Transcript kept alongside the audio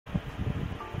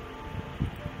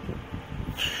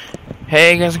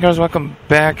Hey guys and girls, welcome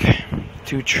back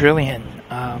to Trillion.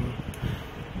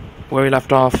 Where we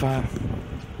left off,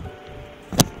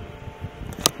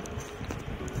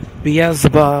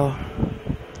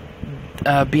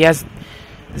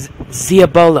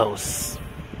 Ziabolos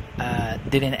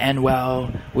didn't end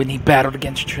well when he battled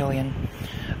against Trillion.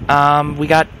 We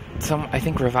got some, I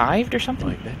think, revived or something.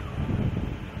 My bedroom.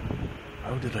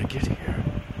 How did I get here?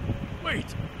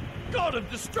 Wait! God of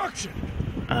destruction!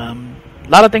 A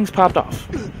lot of things popped off.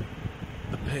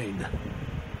 The pain.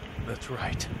 That's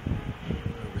right.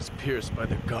 I was pierced by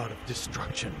the god of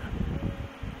destruction.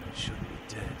 I should be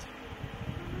dead.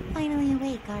 Finally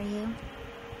awake, are you?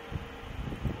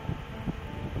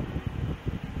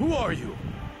 Who are you?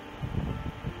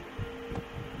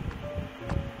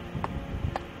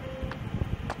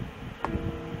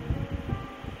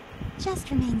 Just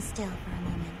remain still for a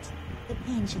moment. The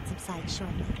pain should subside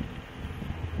shortly.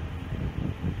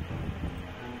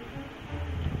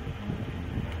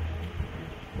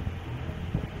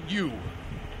 You!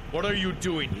 What are you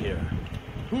doing here?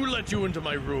 Who let you into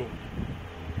my room?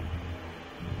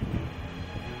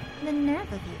 The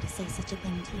nerve of you to say such a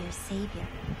thing to your savior.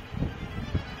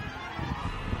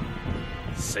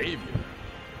 Savior?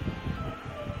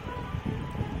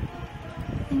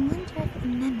 I wonder if the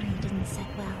memory didn't set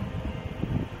well.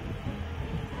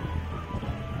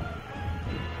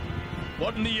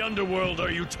 What in the underworld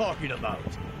are you talking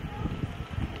about?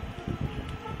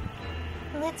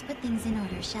 Let's put things in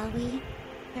order, shall we?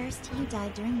 First, you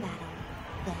died during battle.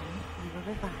 Then, you were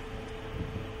revived.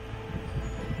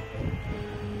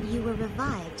 You were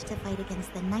revived to fight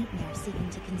against the nightmare seeking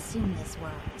to consume this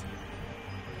world.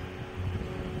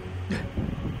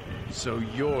 So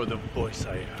you're the voice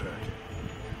I heard.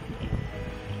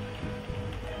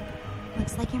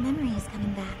 Looks like your memory is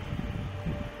coming back.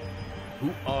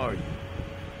 Who are you?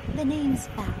 The name's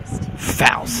Faust.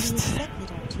 Faust. I'm the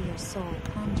executor to your soul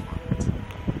contract.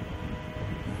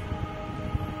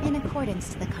 In accordance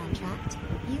to the contract,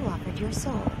 you offered your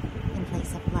soul in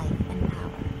place of life and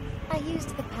power. I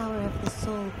used the power of the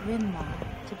soul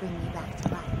grimoire to bring you back to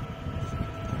life.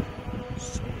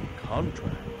 Soul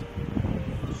contract?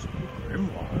 Soul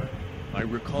grimoire? I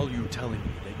recall you telling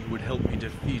me that you would help me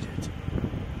defeat it.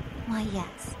 Why,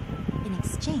 yes. In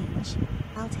exchange,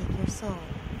 I'll take your soul.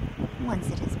 Once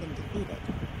it has been defeated.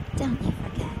 Don't you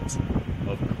forget.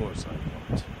 Of course I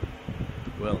won't.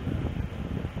 Well now.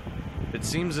 It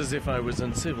seems as if I was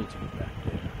uncivil to you back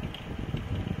there.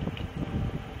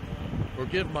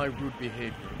 Forgive my rude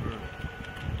behavior earlier.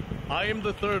 I am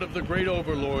the third of the great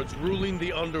overlords ruling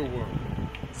the underworld,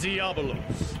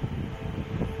 Ziabolos.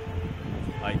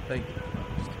 I thank you,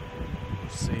 Faust, for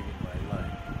saving my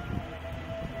life.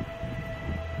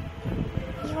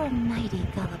 You're mighty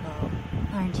gullible,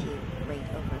 aren't you, great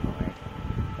overlord?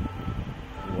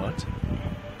 What?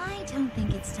 I don't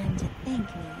think it's time to thank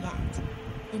me yet.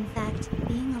 In fact,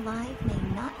 being alive may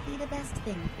not be the best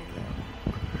thing for you.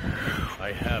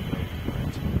 I have no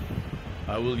regret.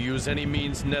 I will use any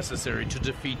means necessary to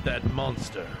defeat that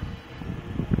monster.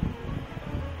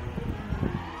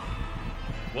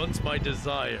 Once my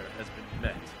desire has been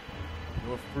met,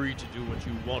 you're free to do what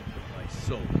you want with my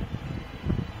soul.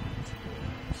 It's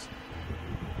yours.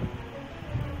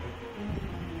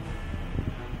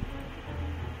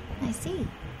 I see.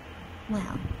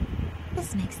 Well,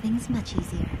 this makes things much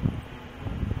easier.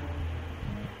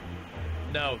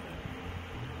 Now then,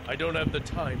 I don't have the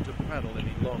time to prattle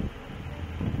any longer.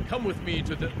 Come with me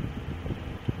to the...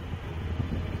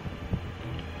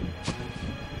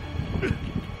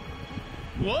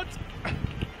 What?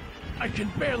 I can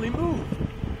barely move.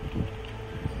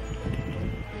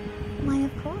 Why,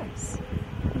 of course.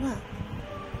 Look.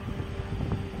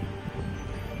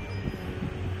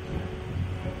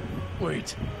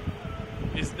 Wait.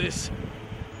 Is this...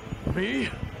 me?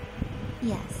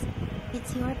 Yes,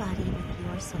 it's your body with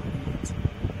your soul in it.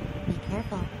 Be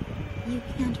careful. You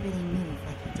can't really move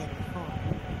like you did before.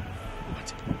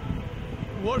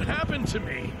 What happened to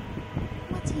me?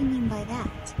 What do you mean by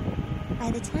that?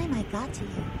 By the time I got to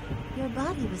you, your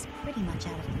body was pretty much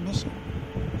out of commission.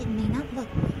 It may not look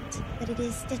great, but it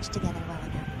is stitched together well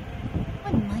enough.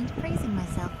 Wouldn't mind praising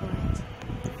myself for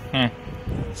it.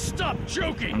 Stop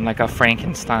joking! I'm like a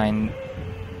Frankenstein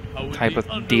type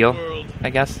of deal, I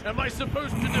guess. Am I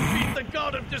supposed to defeat the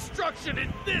god of destruction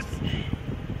in this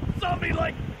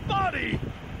zombie-like body?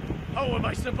 How am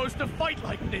I supposed to fight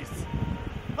like this?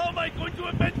 How am I going to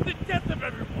avenge the death of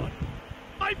everyone?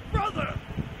 My brother!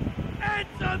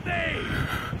 Answer me!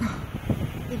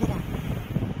 Give it up.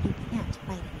 You can't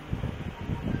fight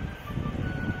anymore.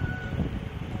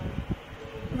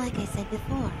 Like I said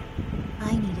before,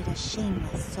 I needed a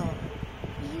shameless soul.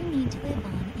 You need to live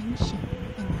on in shame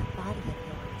in that body of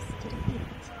yours to defeat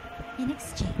it. In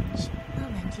exchange, I'll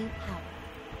lend you power.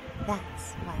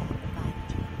 That's what I'll provide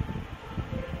to you.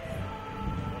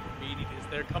 What meaning is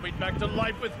there coming back to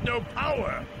life with no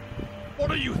power?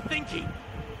 What are you thinking?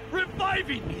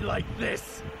 Reviving me like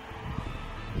this?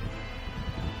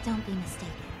 Don't be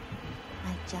mistaken.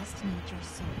 I just need your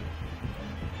soul.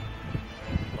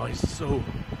 My soul.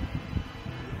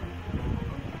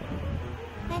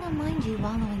 I don't mind you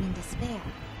wallowing in despair,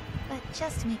 but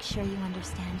just make sure you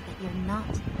understand that you're not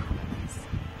powerless,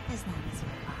 as long as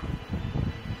you're alive.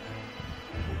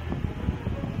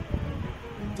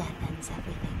 Death ends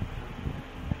everything.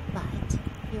 But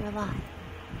you're alive.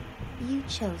 You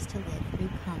chose to live through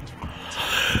contract.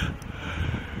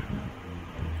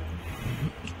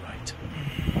 Right.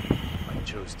 I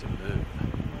chose to live.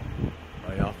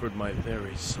 I offered my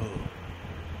very soul.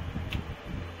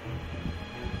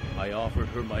 I offered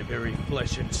her my very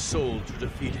flesh and soul to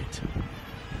defeat it.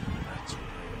 That's what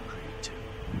I agreed to.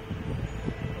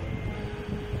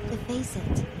 To face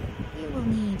it, you will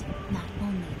need not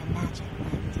only the magic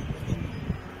left deep within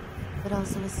you, but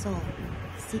also a soul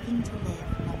seeking to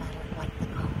live no matter what the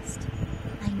cost.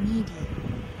 I need you,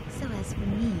 so as for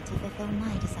me to fulfill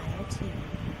my desire too.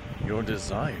 Your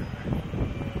desire?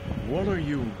 What are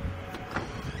you...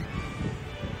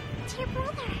 It's your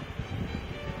brother.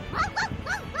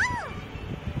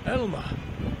 Elma!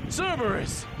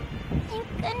 Cerberus! Thank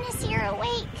goodness you're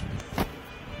awake.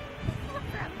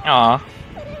 Aw.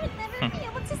 But I would never be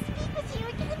able to speak with you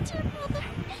again, dear brother.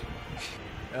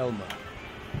 Elma,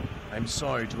 I'm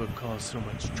sorry to have caused so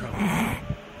much trouble.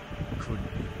 Couldn't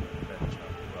avenge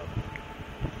our brother.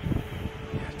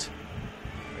 Yet,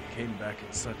 I came back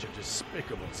in such a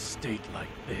despicable state like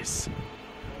this.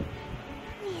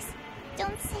 Please,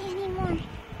 don't say any more.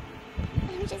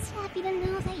 I'm just happy to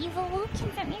know that you've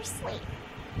awoken from your sleep.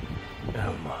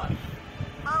 Elma.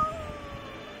 Oh.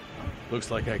 Looks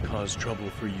like I caused trouble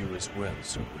for you as well,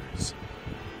 Cerberus.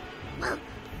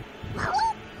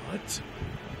 What?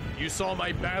 You saw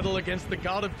my battle against the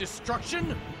god of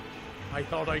destruction? I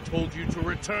thought I told you to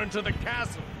return to the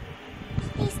castle.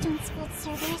 Please don't scold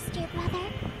Cerberus, dear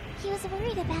brother. He was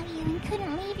worried about you and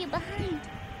couldn't leave you behind.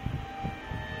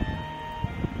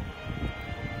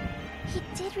 He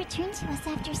did return to us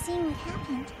after seeing what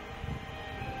happened.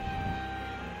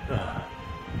 Ah,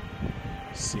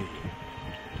 I see.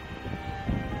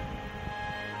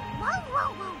 Whoa,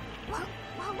 whoa, whoa, whoa,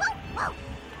 whoa, whoa, whoa.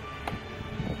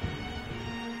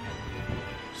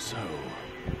 So,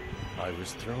 I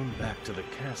was thrown back to the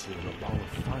castle in a ball of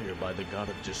fire by the god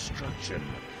of destruction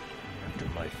after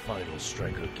my final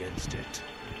strike against it.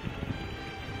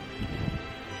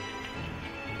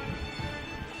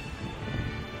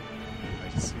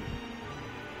 I see.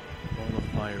 The ball of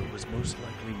fire was most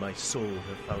likely my soul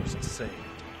that Faust saved,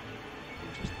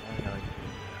 which is why I'm here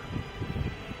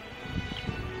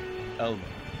now. Elma,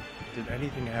 did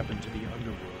anything happen to the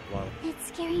underworld while... It's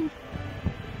scary.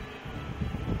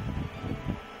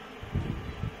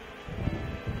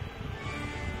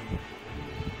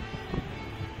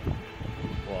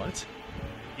 What?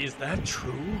 Is that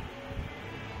true?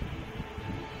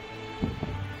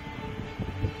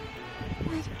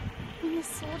 But when the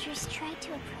soldiers tried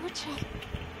to approach it,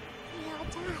 they all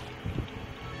died.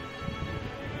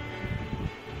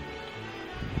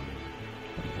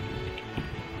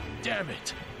 Damn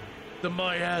it! The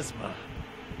miasma!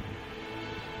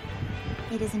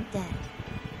 It isn't dead.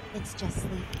 It's just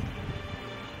sleeping.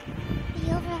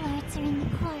 The overlords are in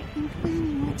the court and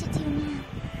planning what to do now.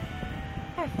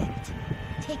 Perfect.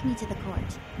 Take me to the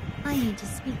court. I need to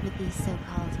speak with these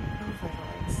so-called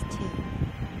overlords, too.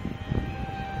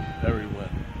 Very well.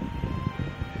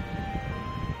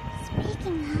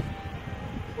 Speaking of,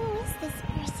 who is this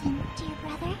person, dear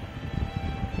brother?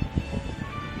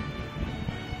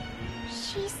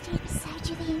 She stayed beside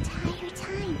you the entire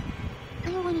time. I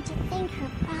wanted to thank her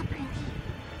properly.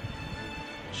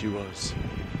 She was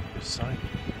beside me.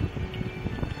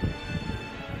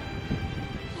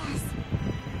 Yes.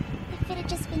 If it had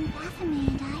just been Baphomet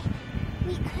and I,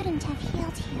 we couldn't have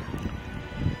healed you.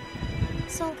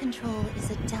 Soul control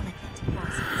is a delicate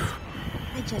process.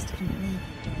 I just couldn't leave you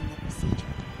during the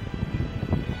procedure.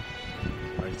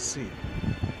 I see.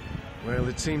 Well,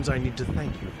 it seems I need to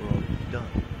thank you for all you've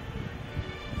done.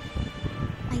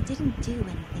 I didn't do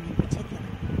anything in particular.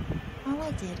 All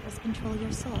I did was control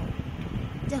your soul.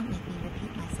 Don't make me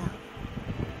repeat myself.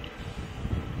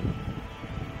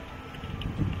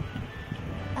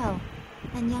 Oh,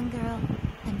 and young girl,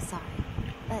 I'm sorry,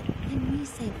 but can we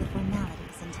save the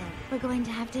formalities until we're going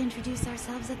to have to introduce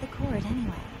ourselves at the court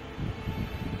anyway?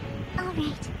 All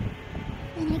right.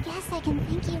 Then I guess I can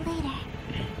thank you later.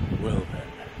 Well then,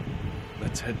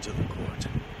 let's head to the court.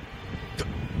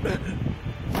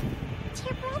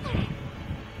 Dear brother,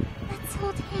 let's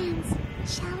hold hands,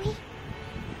 shall we?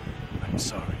 I'm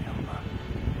sorry, Elma.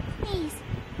 Please,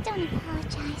 don't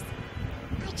apologize.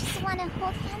 I just want to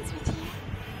hold hands with you.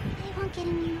 I won't get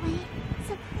in your way,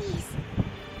 so please,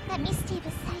 let me stay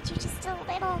beside you just a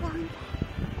little longer.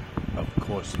 Of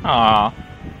course. Aww.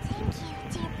 Thank you,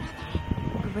 dear brother.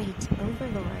 Great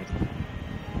Overlord.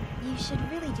 You should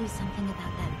really do something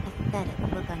about that pathetic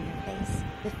look on your face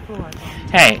before going to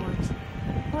Hey. court.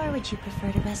 Or would you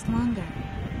prefer to rest longer?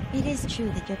 It is true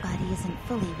that your body isn't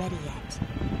fully ready yet.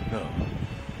 No.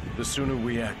 The sooner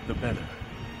we act, the better.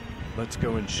 Let's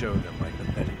go and show them my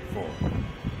pathetic form.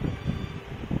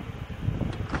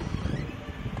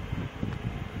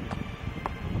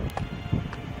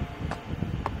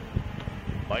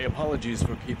 My apologies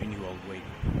for keeping you all waiting.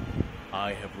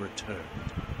 I have returned.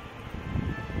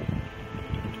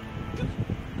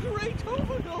 Great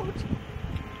Overlord!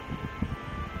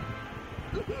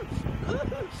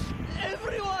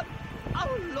 Everyone!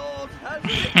 Our Lord has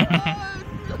returned!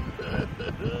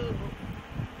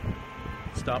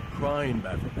 Stop crying,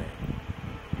 Baphomet.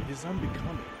 It is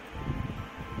unbecoming.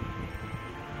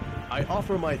 I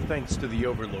offer my thanks to the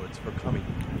Overlords for coming.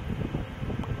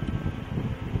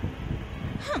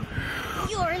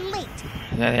 You're late.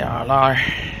 There they all are.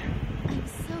 I'm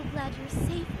so glad you're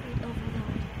safe, Great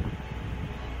Overlord.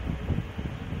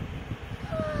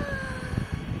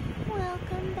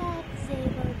 Welcome back,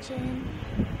 Zabo-chan.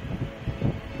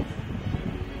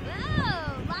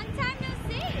 Whoa, long time no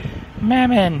see.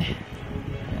 Mammon.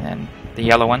 And the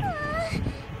yellow one.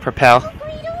 Propel.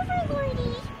 Great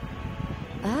Overlordy.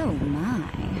 Oh my.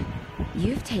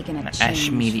 You've taken a Ash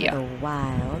change Media. for the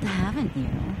wild, haven't you?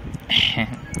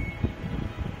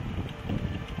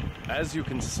 As you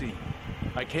can see,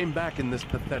 I came back in this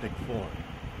pathetic form.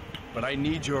 But I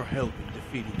need your help in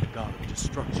defeating the god of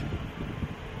destruction.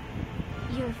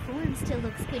 Your form still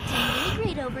looks good to me,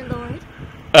 Great Overlord.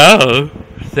 Oh,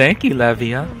 thank you,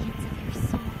 Levia. Brilliance of your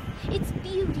soul, its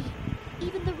beauty,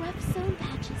 even the rough zone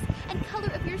patches and color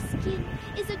of your skin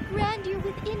is a grandeur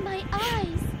within my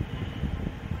eyes.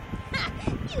 Ha!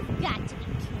 You've got to be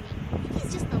kidding.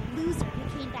 He's just a loser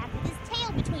who came back with his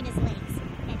tail between his legs.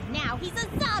 And now he's a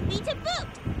zombie to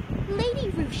boot!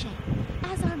 Lady Ruche,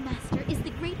 as our master is the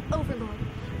Great Overlord,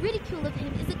 ridicule of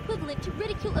him is equivalent to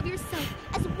ridicule of yourself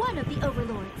as one of the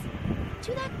Overlords.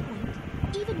 To that point,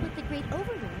 even with the Great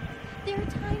Overlord, there are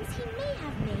times he may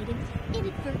have made an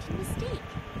inadvertent mistake.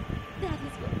 That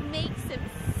is what makes him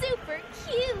super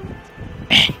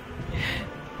cute.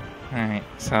 Alright,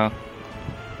 so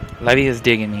Levia's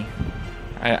digging me.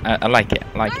 I like it.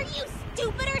 I like Are it. you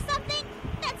stupid or something?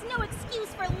 That's no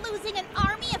excuse for losing an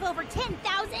army of over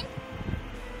 10,000.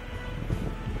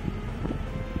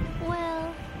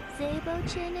 Well,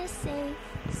 Zabo-chan is safe,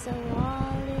 so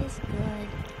all is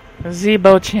good.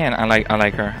 Zebo-chan. I like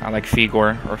her. I like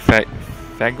Figor or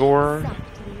Fagor.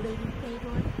 Exactly, Lady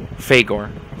Fagor. Fagor.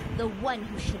 The one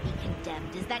who should be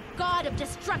condemned is that god of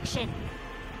destruction.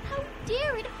 How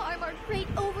dare it harm our Great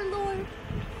Overlord?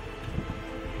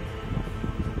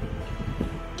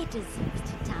 It deserves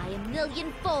to die a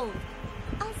millionfold.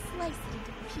 I'll slice it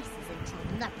into pieces until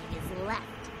nothing is left.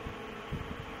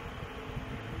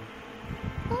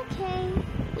 Okay,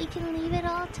 we can leave it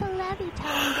all to Levy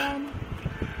time then.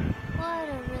 What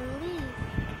a relief.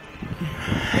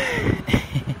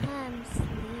 I'm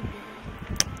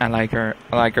sleepy. I like her.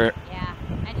 I like her. Yeah,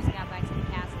 I just got back to the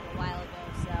castle a while ago,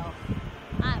 so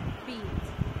I'm beat.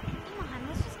 Come on,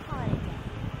 let's just call it a day.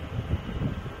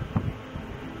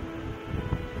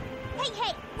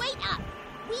 Hey, wait up!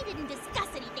 We didn't discuss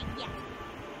anything yet.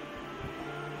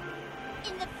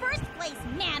 In the first place,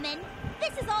 Mammon,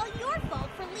 this is all your fault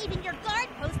for leaving your guard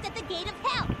post at the gate of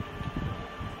hell.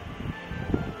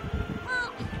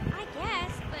 Well, I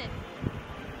guess, but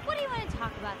what do you want to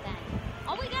talk about then?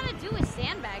 All we gotta do is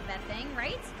sandbag that thing,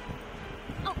 right?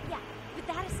 Oh, yeah, with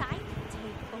that aside,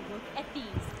 take a look at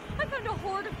these. I found a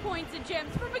hoard of coins and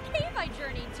gems from a cave I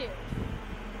journeyed to.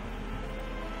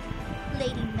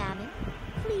 Lady Mammon,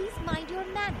 please mind your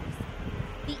manners.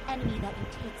 The enemy that you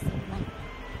take so lightly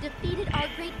defeated our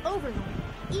Great Overlord,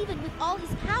 even with all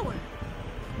his power.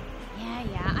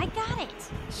 Yeah, I got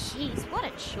it. Jeez, what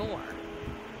a chore.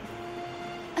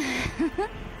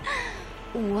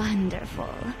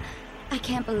 Wonderful. I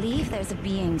can't believe there's a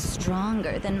being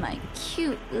stronger than my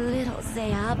cute little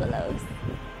Diabolos.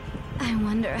 I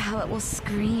wonder how it will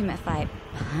scream if I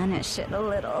punish it a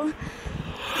little.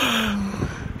 Oh,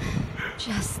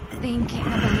 just thinking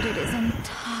about it is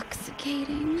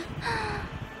intoxicating.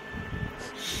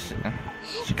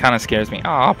 She kind of scares me.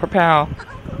 Aw, Propel.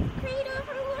 Uncle Great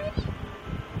Overlord.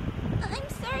 I'm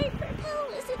sorry Propel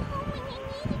wasn't home when you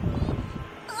needed me.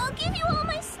 I'll give you all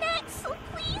my snacks, so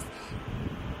please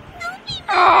don't be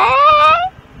mad.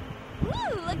 Aww.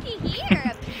 Ooh, looky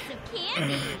here, a piece of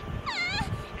candy.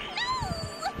 No!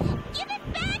 Give it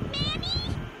back, Manny!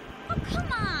 Oh,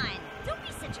 come on. Don't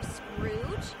be such a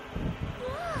Scrooge.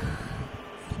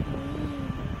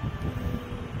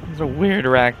 It's a weird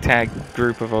ragtag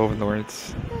group of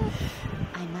overlords.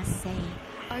 I must say,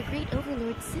 our great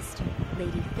overlord's sister,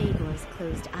 Lady Fagor's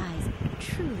closed eyes,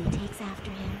 truly takes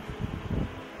after him.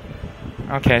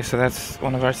 Okay, so that's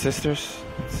one of our sisters.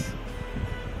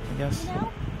 I guess. You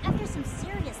know, after some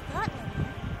serious thought lately,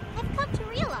 I've come to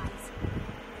realize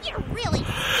you're really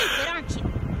stupid, aren't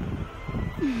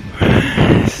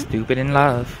you? Stupid in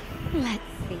love. Let's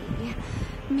see.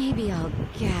 Maybe I'll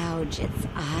gouge its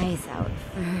eyes out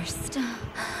first.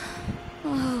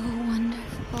 Oh,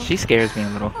 wonderful. She scares me a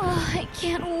little. Oh, I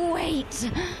can't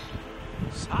wait.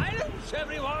 Silence,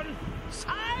 everyone!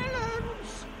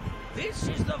 Silence! This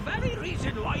is the very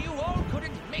reason why you all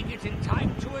couldn't make it in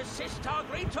time to assist our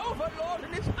great overlord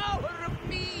in his hour of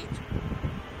need.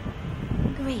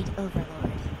 Great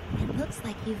Overlord. It looks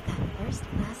like you've got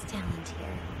first-class talent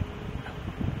here.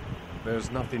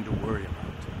 There's nothing to worry about.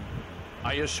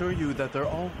 I assure you that they're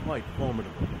all quite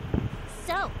formidable.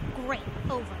 So, Great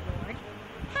Overlord,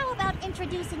 how about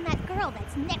introducing that girl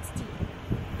that's next to you?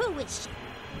 Who is she?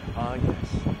 Ah,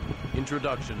 yes.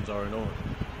 Introductions are in order.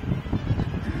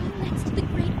 Girl next to the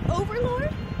Great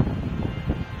Overlord?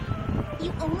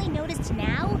 You only noticed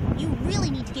now? You really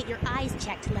need to get your eyes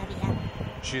checked, Levia.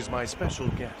 She's my special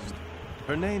guest.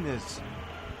 Her name is...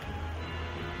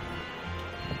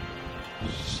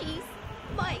 She's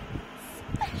my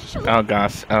special... Oh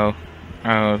gosh. Oh,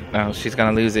 she's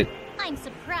gonna lose it. I'm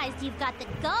surprised you've got the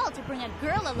gall to bring a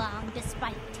girl along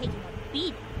despite taking a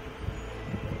beating.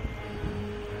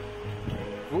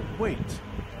 Wait.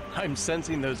 I'm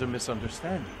sensing there's a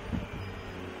misunderstanding.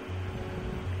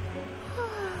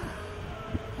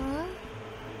 Huh?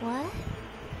 What?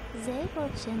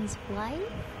 Zebochin's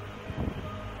wife?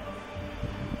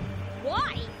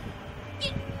 Why?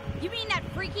 You mean that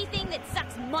freaky thing that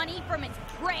sucks money from its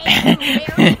prey through marriage,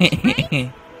 right?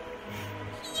 Yay!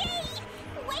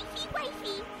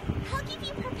 Wifey! I'll give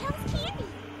you Propel's candy.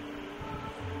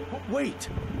 Wait!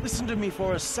 Listen to me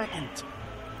for a second.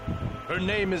 Her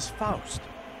name is Faust.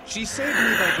 She saved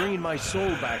me by bringing my soul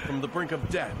back from the brink of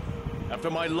death after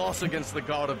my loss against the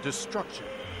god of destruction.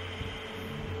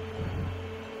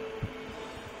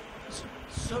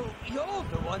 So you're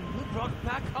the one who brought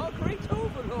back our great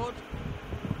overlord.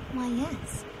 Why,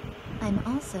 yes. I'm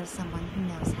also someone who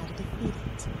knows how to defeat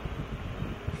it.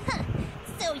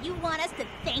 So you want us to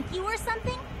thank you or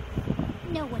something?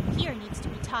 No one here needs to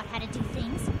be taught how to do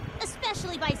things,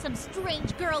 especially by some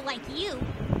strange girl like you.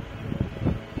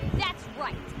 That's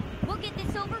right. We'll get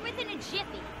this over with in a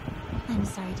jiffy. I'm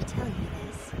sorry to tell you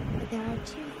this, but there are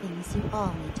two things you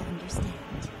all need to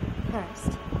understand.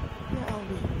 First, you're all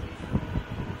weak.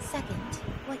 Second,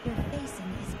 what you're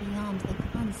facing is beyond the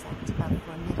concept of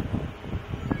formidable.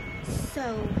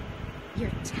 So,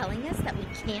 you're telling us that we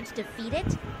can't defeat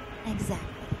it?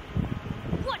 Exactly.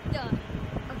 What the?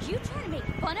 Are you trying to make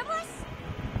fun of us?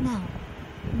 No,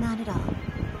 not at all.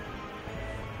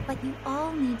 But you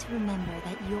all need to remember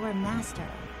that your master,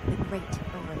 the Great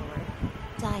Overlord,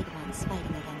 died once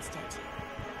fighting against it.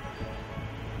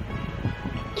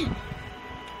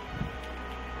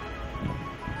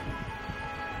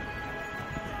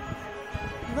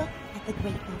 Look at the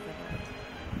Great Overlord.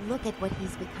 Look at what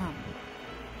he's become.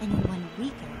 Anyone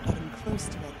weaker getting close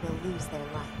to it will lose their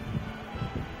life.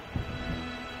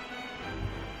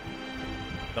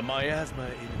 The miasma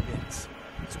it emits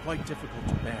is quite difficult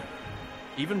to bear,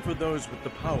 even for those with the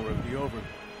power of the overlords.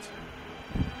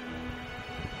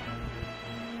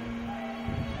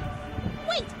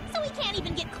 Wait, so he can't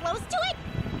even get close to it?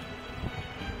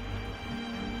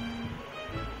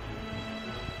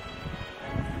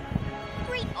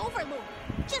 Great Overlord,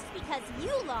 just because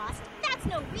you lost, that's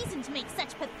no reason to make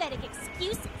such pathetic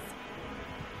excuses.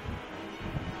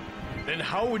 Then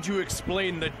how would you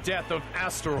explain the death of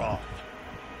Astaroth?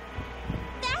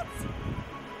 That's...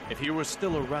 If he were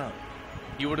still around,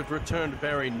 he would have returned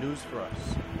bearing news for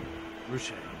us.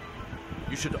 Ruche,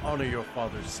 you should honor your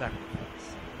father's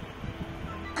sacrifice.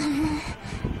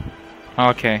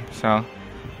 Okay, so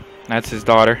that's his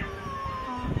daughter.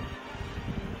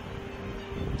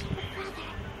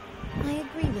 I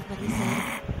agree with what he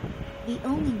said. The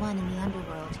only one in the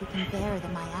underworld who can bear the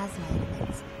miasma it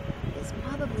emits is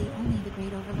probably only the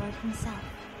Great Overlord himself.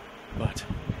 But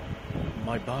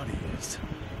my body is...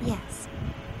 Yes,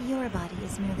 your body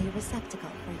is merely a receptacle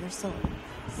for your soul.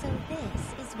 So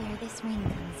this is where this ring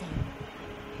comes in.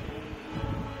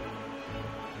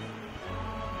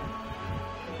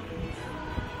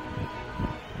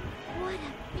 What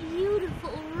a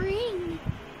beautiful ring!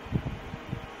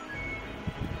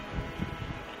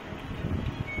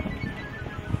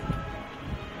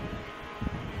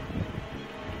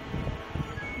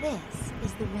 This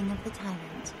is the Ring of the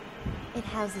Tyrant. It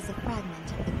houses a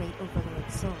fragment of the Great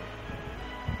Overlord's soul.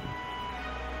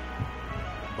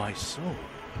 My soul?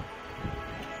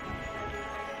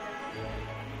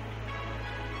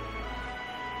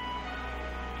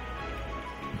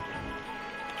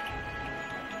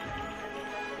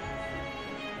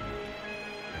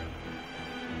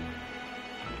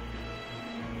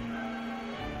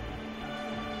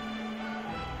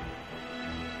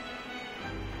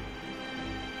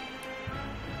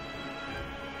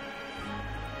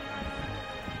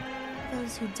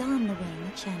 Those who don the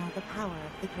ring channel the power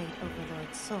of the Great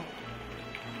Overlord's soul.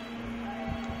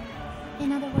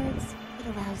 In other words, it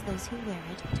allows those who wear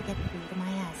it to get through the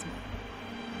miasma.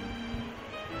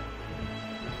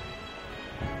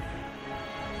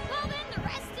 Well then, the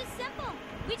rest is simple.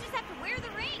 We just have to wear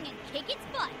the ring and kick its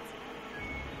butt.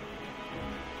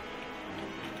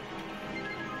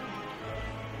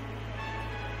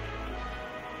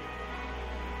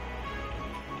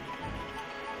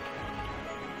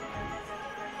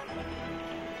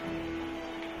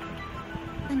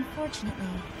 Unfortunately,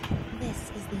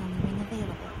 this is the only ring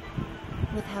available.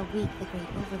 With how weak the Great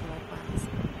Overlord was,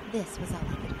 this was all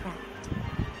he could craft.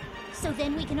 So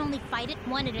then we can only fight it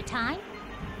one at a time?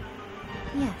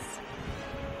 Yes,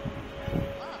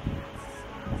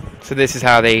 So this is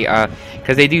how they,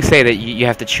 because they do say that you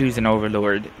have to choose an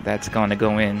overlord that's going to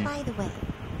go in. by the way,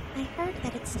 I heard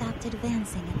that it stopped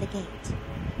advancing at the gate.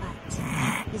 But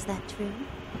is that true?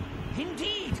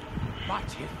 Indeed! But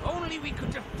if only we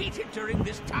could defeat it during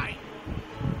this time!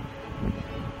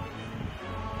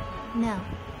 No,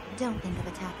 don't think of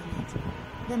attacking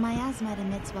it. The miasma it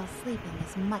emits while sleeping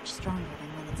is much stronger than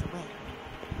when it's awake.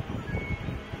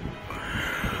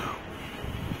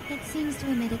 It seems to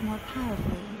emit it more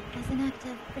powerfully as an act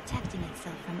of protecting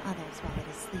itself from others while it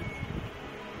is sleeping.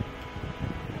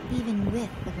 Even with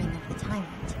the Ring of the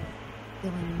Tyrant,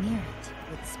 going near it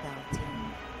would spell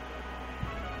doom.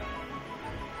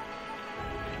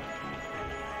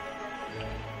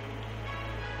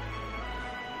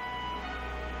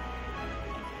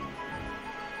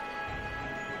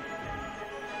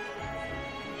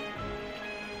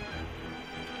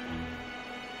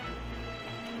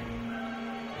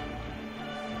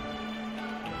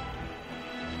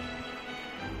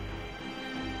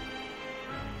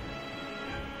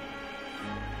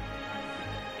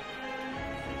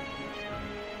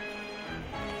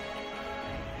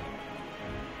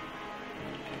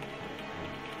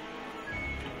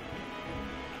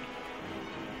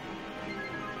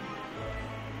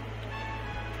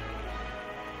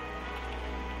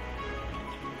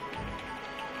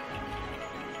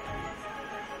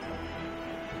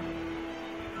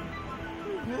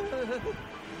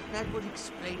 That would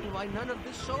explain why none of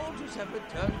the soldiers have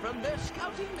returned from their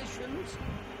scouting missions.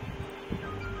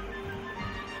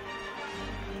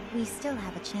 We still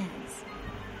have a chance.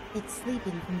 It's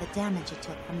sleeping from the damage it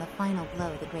took from the final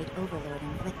blow the Great Overlord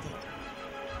inflicted.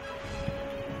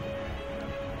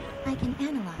 I can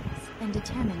analyze and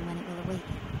determine when it will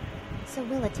awaken, so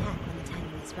we'll attack when the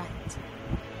timing is right.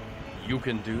 You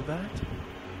can do that?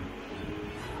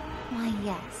 Why,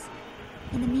 yes.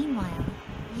 In the meanwhile,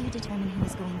 you determine who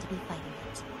is going to be fighting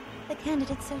it. The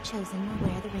candidates so chosen will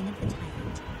wear the Ring of the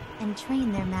Tyrant and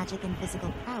train their magic and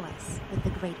physical prowess with the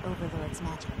Great Overlord's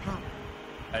magic power.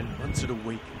 And once it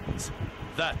awakens,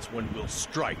 that's when we'll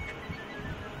strike.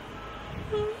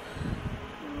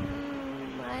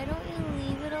 Why don't you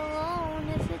leave it alone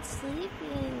if it's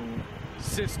sleeping?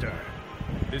 Sister,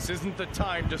 this isn't the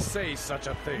time to say such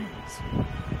a thing.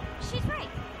 She's right.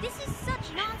 This is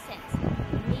such nonsense.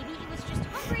 Maybe it was just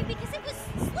hungry because it was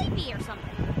sleepy or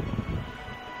something.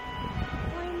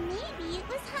 Or maybe it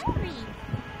was hungry.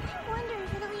 I wonder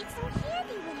if it'll eat some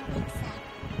candy when it wakes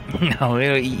up. No,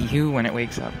 it'll eat you when it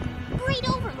wakes up. Great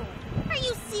Overlord, are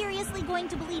you seriously going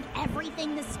to believe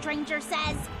everything the stranger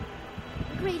says?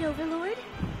 Great Overlord,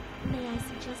 may I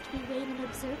suggest we wait and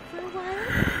observe for a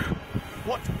while?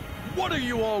 What are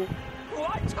you all...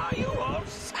 What are you all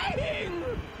saying?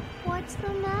 What's the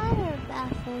matter,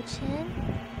 Bafflechin?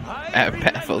 I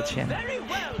remember Bafflechin. very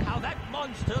well how that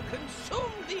monster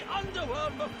consumed the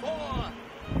underworld before.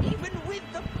 Even with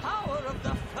the power of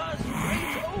the first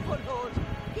Great Overlord,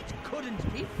 it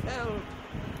couldn't be felled.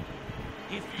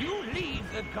 If you leave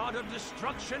the god of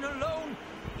destruction alone,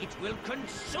 it will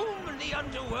consume the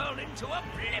underworld into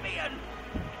oblivion!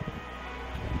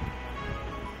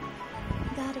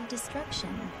 God of destruction.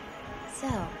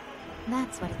 So,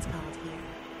 that's what it's called here.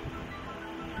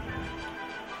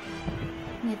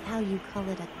 With how you call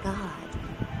it a god,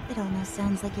 it almost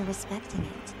sounds like you're respecting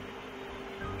it.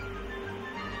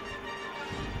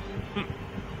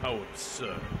 How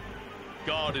absurd.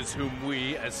 God is whom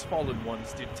we, as fallen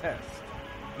ones, detest.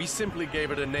 We simply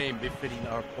gave it a name befitting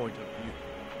our point of view.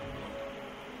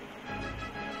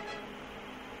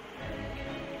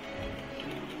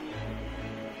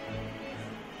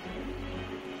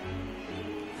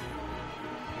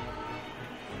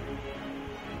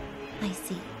 I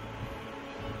see.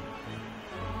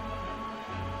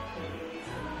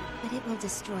 But it will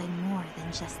destroy more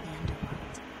than just the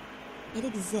underworld. It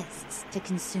exists to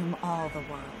consume all the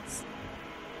worlds.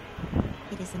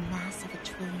 It is a mass of 1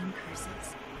 trillion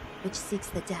curses, which seeks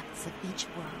the depths of each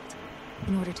world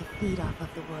in order to feed off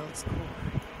of the world's core.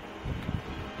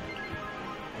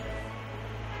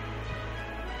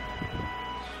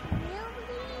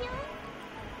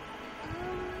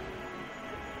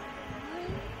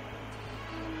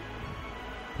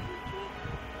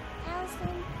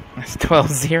 That's 12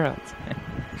 zeros.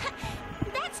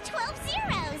 That's 12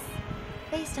 zeros!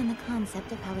 Based on the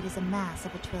concept of how it is a mass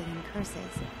of 1 trillion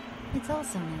curses, it's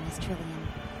also known as trillion.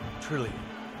 Trillion.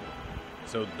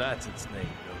 So that's its name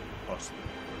known across the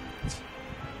worlds.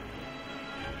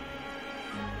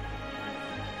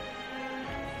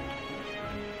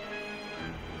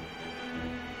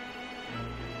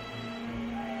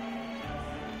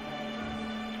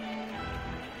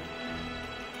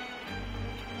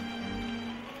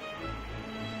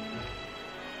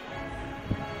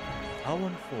 How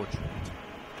unfortunate,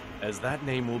 as that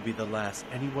name will be the last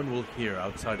anyone will hear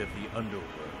outside of the underworld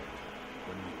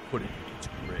when we put it in its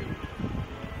grave.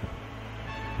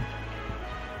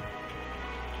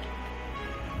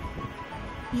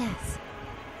 Yes,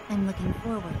 I'm looking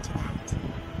forward to that.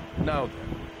 Now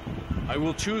then, I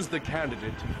will choose the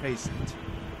candidate to face it.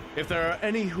 If there are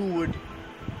any who would...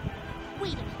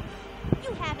 Wait a minute.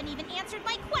 You haven't even answered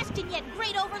my question yet,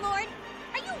 Great Overlord!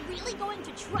 Are you really going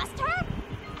to trust her?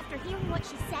 After hearing what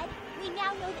she said, we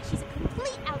now know that she's a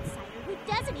complete outsider who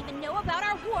doesn't even know about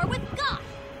our war with God.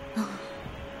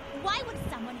 Why would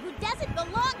someone who doesn't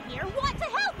belong here want to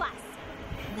help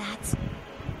us?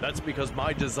 That's because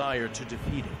my desire to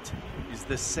defeat it is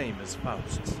the same as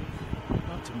Faust's.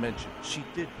 Not to mention, she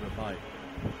did revive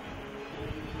me.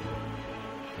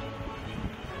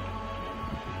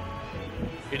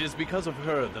 It is because of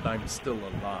her that I'm still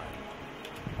alive.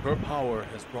 Her power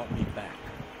has brought me back,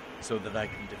 so that I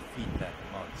can defeat that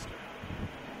monster.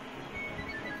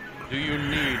 Do you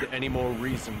need any more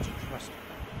reason to trust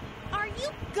her? Are you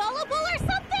gullible or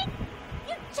something?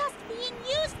 You're just being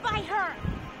used by her!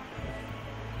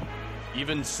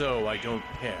 Even so, I don't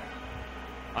care.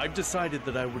 I've decided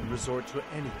that I would resort to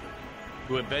anything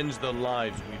to avenge the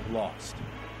lives we've lost.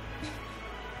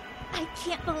 I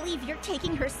can't believe you're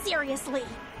taking her seriously.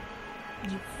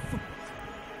 You fool.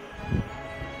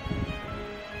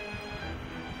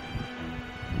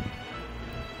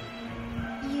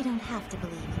 You don't have to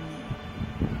believe in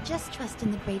me. Just trust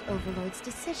in the Great Overlord's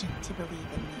decision to believe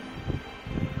in me.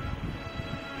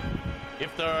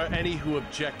 If there are any who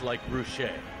object like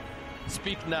Ruche,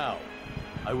 speak now.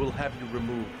 I will have you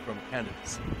removed from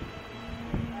candidacy.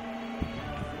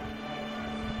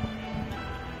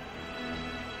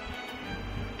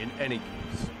 In any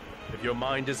case, if your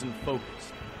mind isn't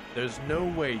focused, there's no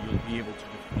way you'll be able to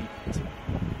defeat it.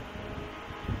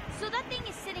 So that thing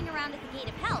is sitting around at the gate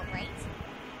of hell, right?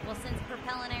 Well, since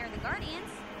Propel and I are the guardians,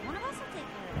 one of us will take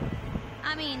care of it.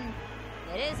 I mean,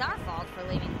 it is our fault for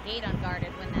leaving the gate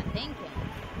unguarded when that thing came.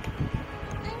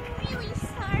 I'm really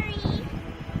sorry.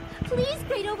 Please,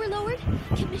 Great Overlord,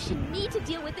 commission me to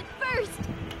deal with it first.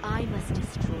 I must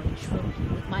destroy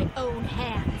Trillium with my own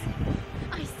hands.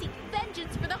 I seek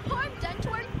vengeance for the harm done to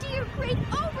our dear Great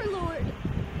Overlord.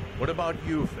 What about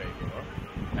you, Fagor?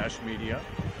 Ash Media?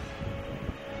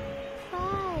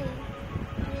 Fine.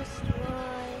 Destroy.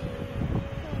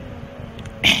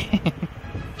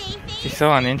 She's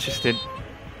so uninterested.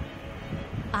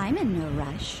 I'm in no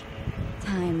rush.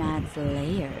 Time adds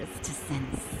layers to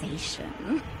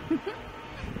sensation.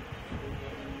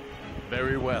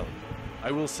 Very well.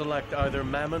 I will select either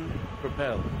Mammon,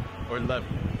 Propel, or Levy.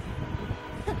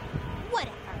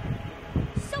 Whatever.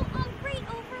 So, Great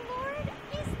Overlord,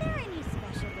 is there any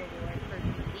special reward for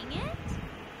beating it?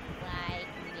 Like,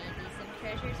 maybe some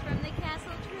treasures from the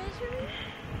castle treasury?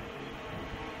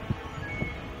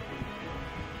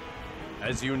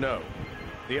 As you know,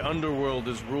 The underworld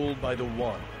is ruled by the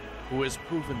one who has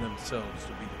proven themselves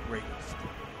to be the greatest.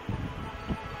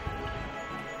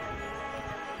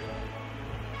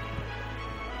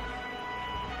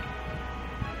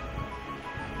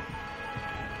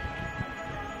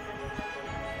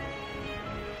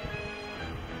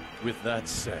 With that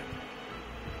said,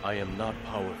 I am not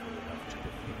powerful enough to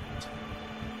defeat it.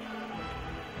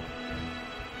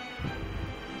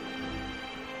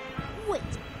 Wait,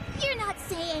 you're not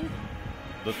saying...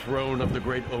 The throne of the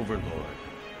great overlord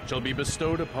shall be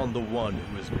bestowed upon the one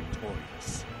who is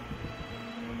victorious.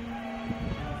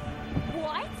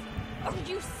 What? Are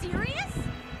you serious?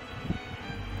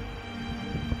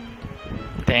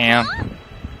 Damn. Huh?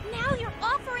 Now you're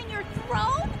offering your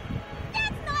throne?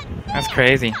 That's not fair! That's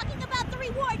crazy. Talking about the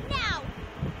reward now!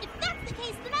 If that's the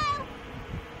case, then I'll...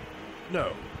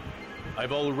 No.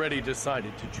 I've already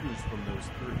decided to choose from those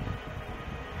three.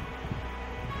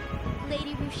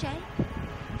 Lady Rouchet,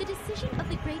 the decision of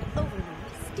the great overlord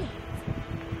stands.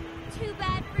 Too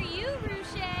bad for you,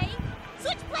 Rouchet.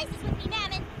 Switch places with me,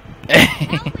 Mammon!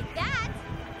 Hell with that!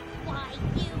 Why,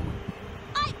 you...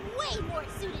 I'm way more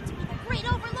suited to be the great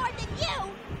overlord than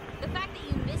you! The fact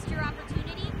that you missed your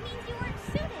opportunity means you weren't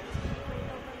suited to be the great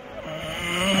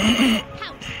overlord.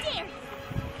 How dare you!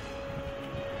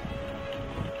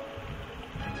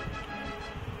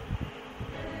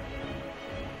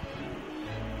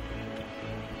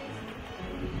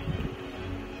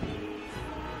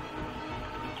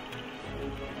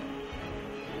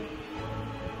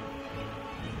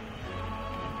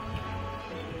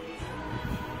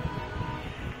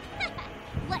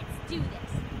 Let's do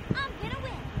this. I'm gonna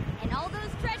win, and all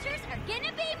those treasures are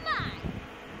gonna be mine.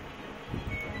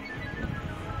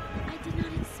 I did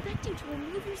not expect you to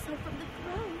remove yourself from the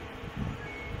throne.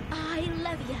 I,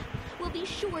 Levia, will be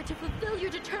sure to fulfill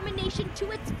your determination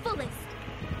to its fullest.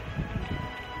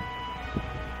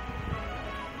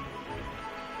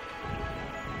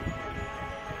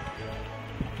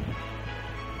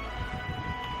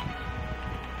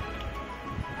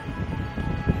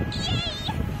 Yay!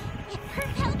 If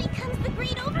Herkel becomes the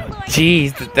great overlord...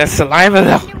 Jeez, that's saliva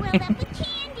though. Wonder well up with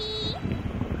candy!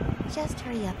 Just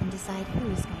hurry up and decide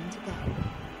who's going to go.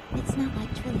 It's not like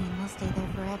Trillian will stay there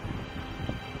forever.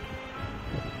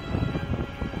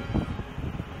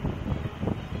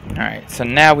 Alright, so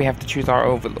now we have to choose our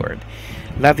overlord.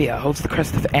 Levia holds the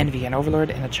crest of envy, an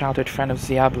overlord and a childhood friend of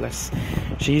Diabolus.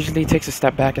 She usually takes a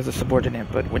step back as a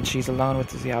subordinate, but when she's alone with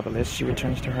Diabolus, she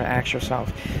returns to her actual self.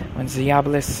 When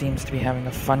Diabolus seems to be having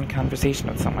a fun conversation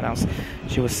with someone else,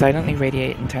 she will silently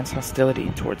radiate intense hostility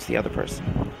towards the other person.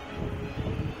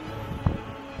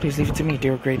 Please leave it to me,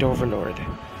 dear Great Overlord.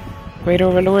 Great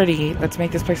Overlordy, let's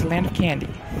make this place a land of candy.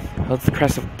 Holds the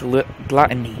crest of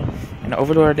gluttony, an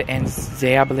overlord and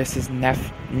Diabolus'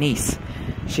 niece.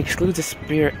 She exudes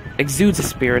a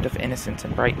spirit of innocence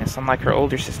and brightness, unlike her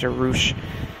older sister, Rouge.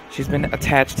 She's been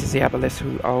attached to Diabolus,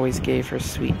 who always gave her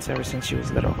sweets ever since she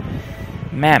was little.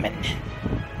 Mammon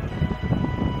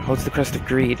holds the crest of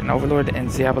greed, an overlord and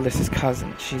Diabolus'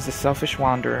 cousin. She's a selfish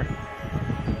wanderer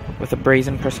with a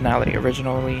brazen personality.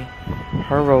 Originally,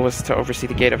 her role was to oversee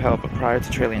the Gate of Hell, but prior to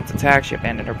Trillian's attack, she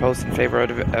abandoned her post in favor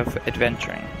of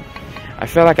adventuring. I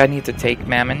feel like I need to take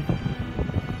Mammon.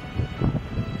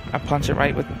 I'll punch it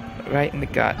right in the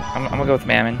gut. I'm gonna go with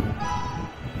Mammon.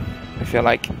 I feel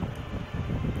like.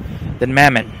 Then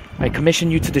Mammon, I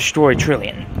commission you to destroy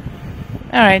Trillian.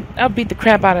 Alright, I'll beat the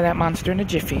crap out of that monster in a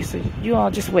jiffy, so you all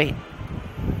just wait.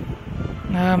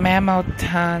 Oh,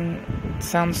 Mammo-tan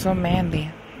sounds so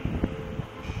manly.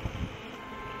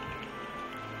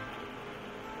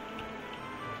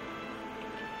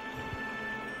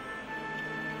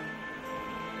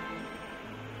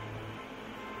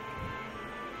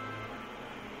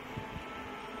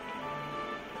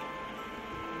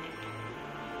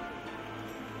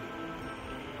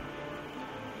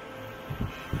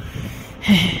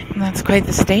 That's quite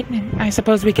the statement. I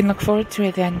suppose we can look forward to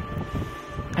it then.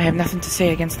 I have nothing to say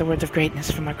against the words of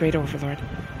greatness from our great overlord.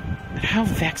 But how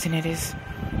vexing it is.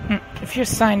 If you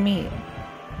assign me,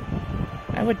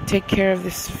 I would take care of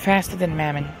this faster than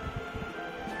Mammon.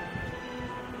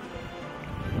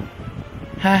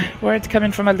 Words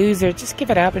coming from a loser. Just give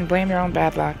it up and blame your own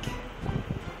bad luck.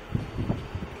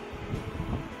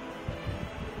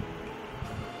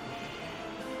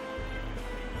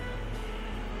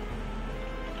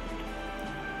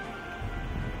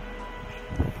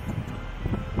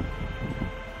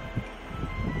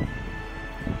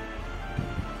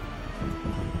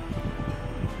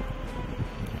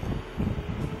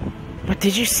 What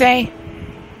did you say?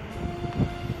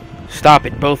 Stop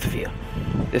it, both of you.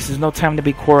 This is no time to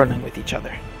be quarreling with each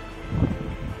other.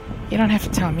 You don't have to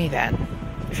tell me that.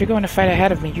 If you're going to fight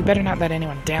ahead of me, you better not let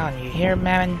anyone down, you hear,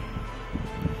 man?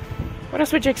 What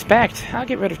else would you expect? I'll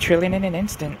get rid of Trillian in an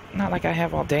instant. Not like I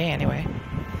have all day, anyway.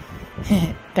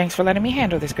 Thanks for letting me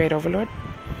handle this, Great Overlord.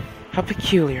 How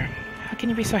peculiar. How can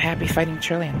you be so happy fighting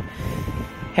Trillian?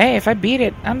 Hey, if I beat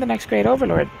it, I'm the next Great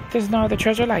Overlord. There's no other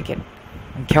treasure like it.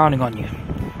 I'm counting on you.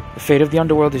 The fate of the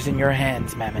underworld is in your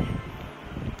hands, Mammon.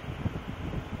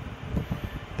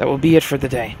 That will be it for the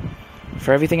day.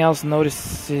 For everything else,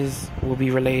 notices will be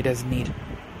relayed as needed.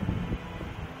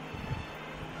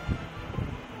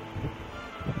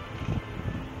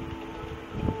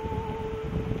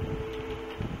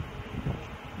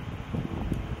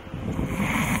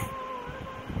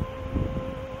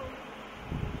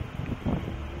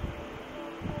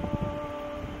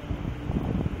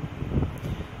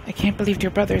 I can't believe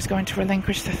your brother is going to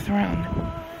relinquish the throne.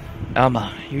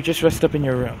 Alma, you just rest up in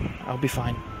your room. I'll be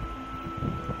fine.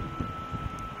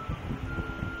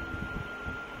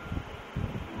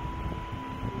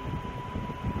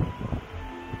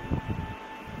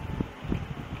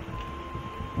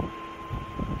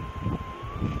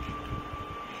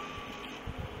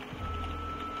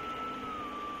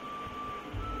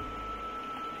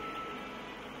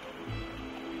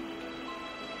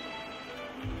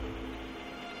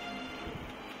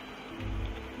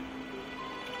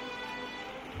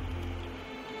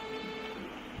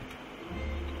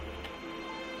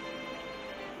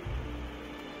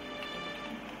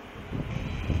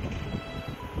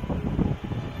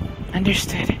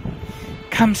 Understood.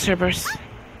 Come, Cerberus.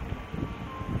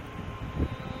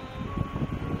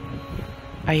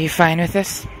 Are you fine with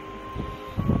this?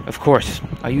 Of course.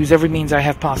 I'll use every means I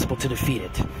have possible to defeat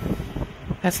it.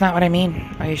 That's not what I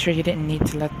mean. Are you sure you didn't need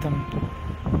to let them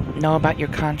know about your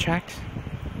contract?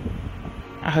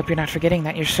 I hope you're not forgetting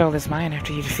that your soul is mine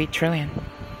after you defeat Trillian.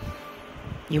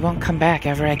 You won't come back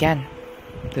ever again.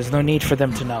 There's no need for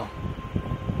them to know.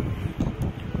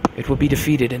 It will be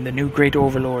defeated, and the new Great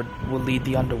Overlord will lead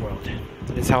the underworld.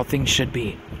 That is how things should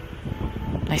be.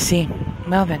 I see.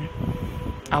 Well then,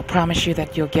 I'll promise you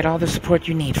that you'll get all the support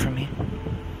you need from me.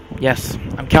 Yes,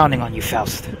 I'm counting on you,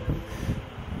 Faust.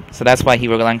 So that's why he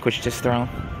relinquished his throne.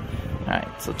 Alright,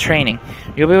 so training.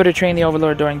 You'll be able to train the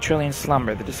Overlord during Trillian's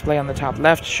slumber. The display on the top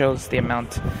left shows the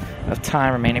amount of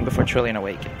time remaining before Trillian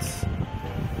awakens.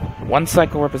 One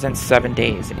cycle represents 7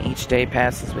 days, and each day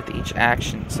passes with each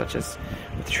action, such as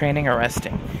with training or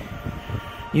resting.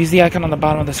 Use the icon on the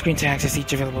bottom of the screen to access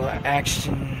each available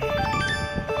action.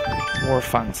 War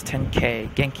funds,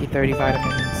 10k. Genki, 30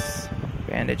 vitamins.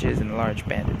 Bandages, and a large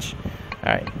bandage.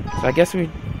 Alright, so I guess we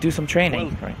do some training,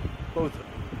 Well, right? Both of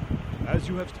you, as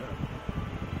you have termed.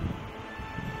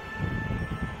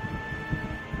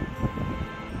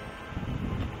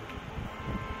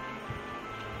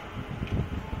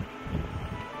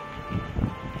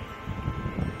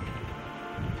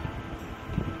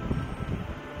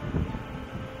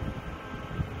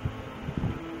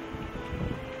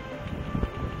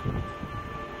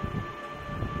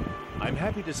 I'm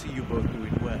happy to see you both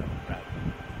doing well, Brad.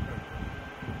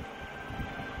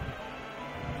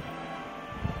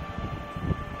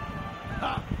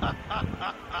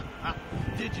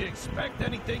 Did you expect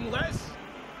anything less?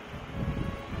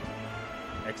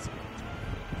 Excellent.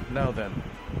 Now then,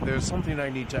 there's something I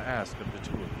need to ask of the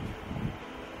two of you.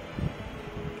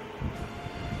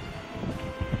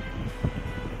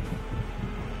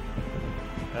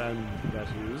 And that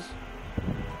is?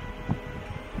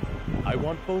 I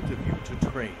want both of you to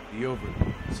train the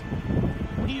Overlords.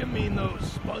 You mean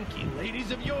those spunky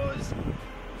ladies of yours?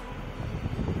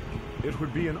 It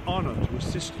would be an honor to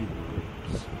assist you,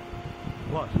 Crixus.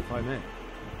 But, if I may,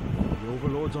 the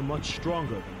Overlords are much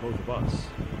stronger than both of us.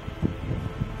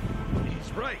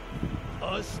 He's right.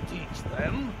 Us teach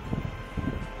them?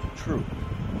 True,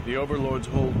 the Overlords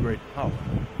hold great power,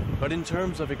 but in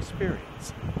terms of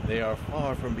experience, they are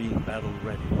far from being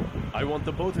battle-ready. I want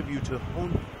the both of you to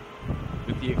hone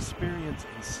with the experience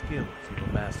and skills of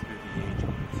a master of the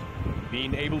ages.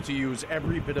 Being able to use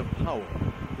every bit of power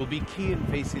will be key in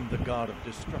facing the god of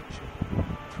destruction,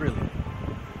 Trillian.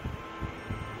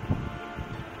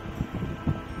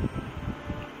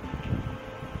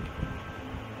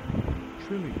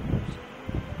 Trillions.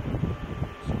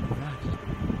 So that is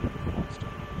the monster.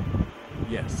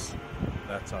 Yes,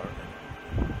 that's our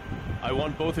enemy. I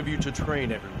want both of you to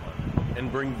train everyone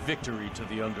and bring victory to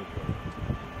the underworld.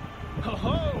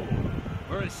 Ho-ho!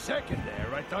 For a second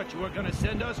there, I thought you were gonna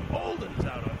send us Oldens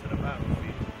out onto the battlefield.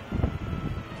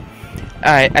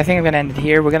 Alright, I think I'm going to end it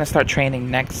here. We're going to start training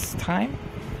next time.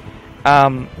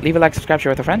 Leave a like, subscribe,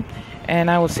 share with a friend, and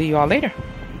I will see you all later.